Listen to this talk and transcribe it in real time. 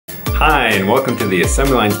Hi, and welcome to the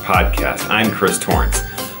Assembly Lines Podcast. I'm Chris Torrance.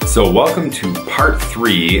 So welcome to part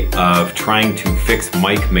 3 of trying to fix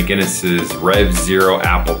Mike McGinnis's Rev Zero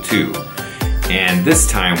Apple II. And this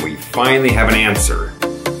time we finally have an answer.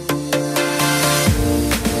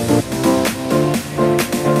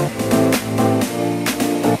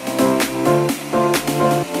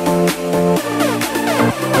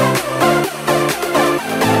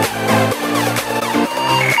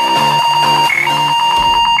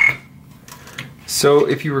 So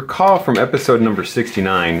if you recall from episode number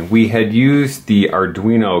 69, we had used the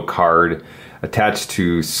Arduino card attached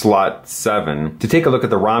to slot 7 to take a look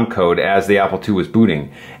at the ROM code as the Apple II was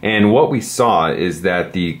booting. And what we saw is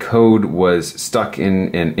that the code was stuck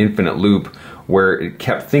in an infinite loop where it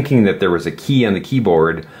kept thinking that there was a key on the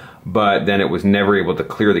keyboard, but then it was never able to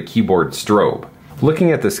clear the keyboard strobe.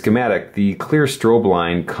 Looking at the schematic, the clear strobe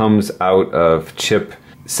line comes out of chip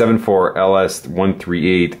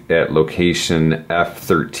 74LS138 at location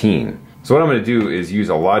F13. So what I'm going to do is use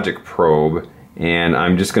a logic probe, and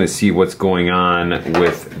I'm just going to see what's going on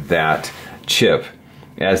with that chip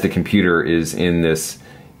as the computer is in this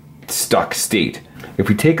stuck state. If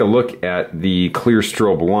we take a look at the clear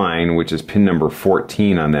strobe line, which is pin number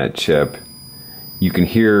 14 on that chip, you can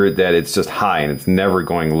hear that it's just high and it's never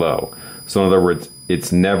going low. So in other words,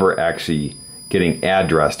 it's never actually getting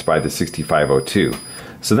addressed by the 6502.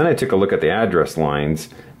 So then I took a look at the address lines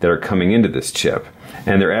that are coming into this chip,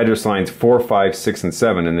 and they're address lines 4, 5, 6, and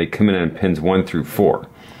 7, and they come in on pins 1 through 4.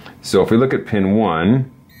 So if we look at pin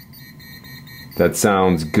 1, that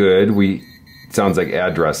sounds good. It sounds like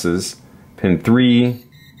addresses. Pin 3,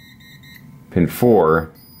 pin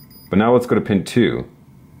 4, but now let's go to pin 2.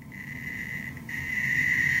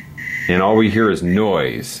 And all we hear is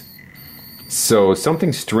noise. So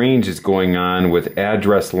something strange is going on with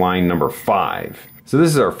address line number 5. So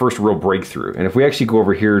this is our first real breakthrough. And if we actually go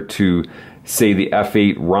over here to, say, the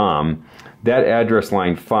F8 ROM, that address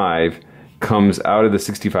line 5 comes out of the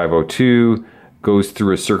 6502, goes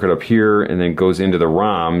through a circuit up here, and then goes into the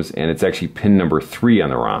ROMs, and it's actually pin number 3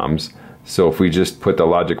 on the ROMs. So if we just put the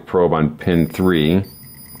logic probe on pin 3,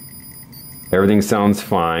 everything sounds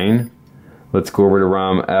fine. Let's go over to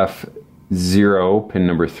ROM F0, pin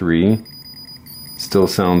number 3. Still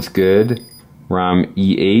sounds good. ROM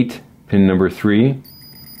E8, pin number 3.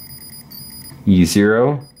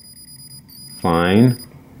 E0, fine.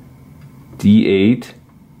 D8,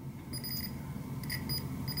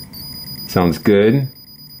 sounds good.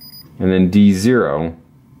 And then D0,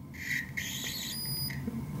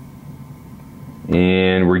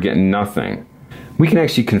 and we're getting nothing. We can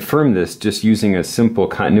actually confirm this just using a simple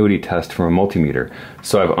continuity test from a multimeter.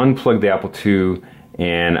 So I've unplugged the Apple II,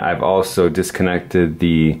 and I've also disconnected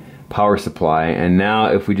the power supply, and now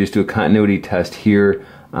if we just do a continuity test here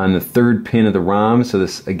on the 3rd pin of the ROM, so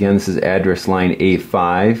this is address line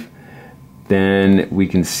A5, then we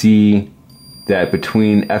can see that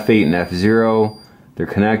between F8 and F0 they're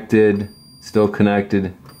connected, still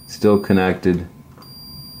connected, still connected,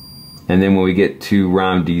 and then when we get to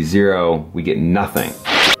ROM D0 we get nothing.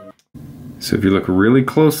 So if you look really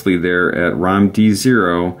closely there at ROM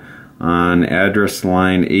D0 on address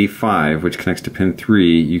line A5, which connects to pin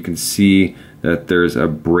 3, you can see that there's a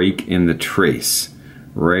break in the trace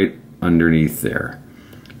right underneath there.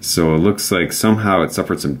 So it looks like somehow it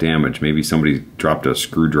suffered some damage. Maybe somebody dropped a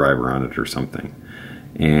screwdriver on it or something.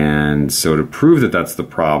 And so to prove that that's the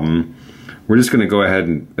problem, we're just going to go ahead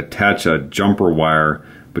and attach a jumper wire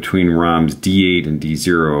between ROMs D8 and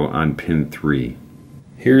D0 on pin 3.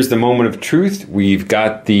 Here's the moment of truth. We've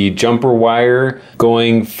got the jumper wire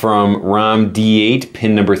going from ROM D8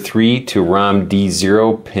 pin number 3 to ROM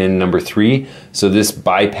D0 pin number 3. So this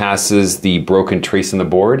bypasses the broken trace on the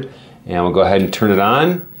board. And we'll go ahead and turn it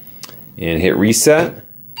on and hit reset.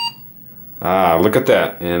 Look at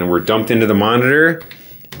that. And we're dumped into the monitor.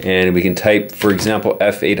 And we can type, for example,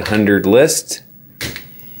 F800 list.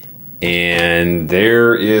 And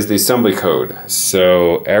there is the assembly code.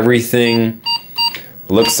 So everything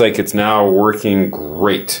looks like it's now working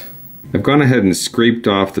great. I've gone ahead and scraped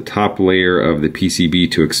off the top layer of the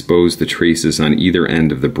PCB to expose the traces on either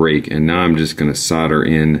end of the break, and now I'm just going to solder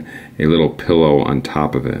in a little pillow on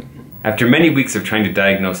top of it. After many weeks of trying to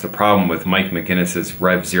diagnose the problem with Mike McGinnis's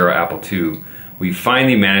Rev Zero Apple II, we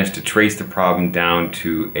finally managed to trace the problem down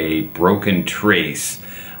to a broken trace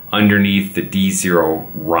underneath the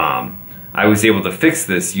D0 ROM. I was able to fix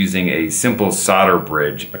this using a simple solder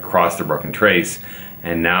bridge across the broken trace,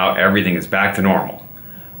 and now everything is back to normal.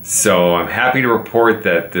 So I'm happy to report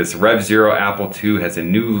that this Rev Zero Apple II has a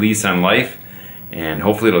new lease on life, and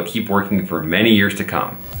hopefully it'll keep working for many years to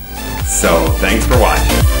come. So thanks for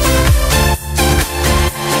watching.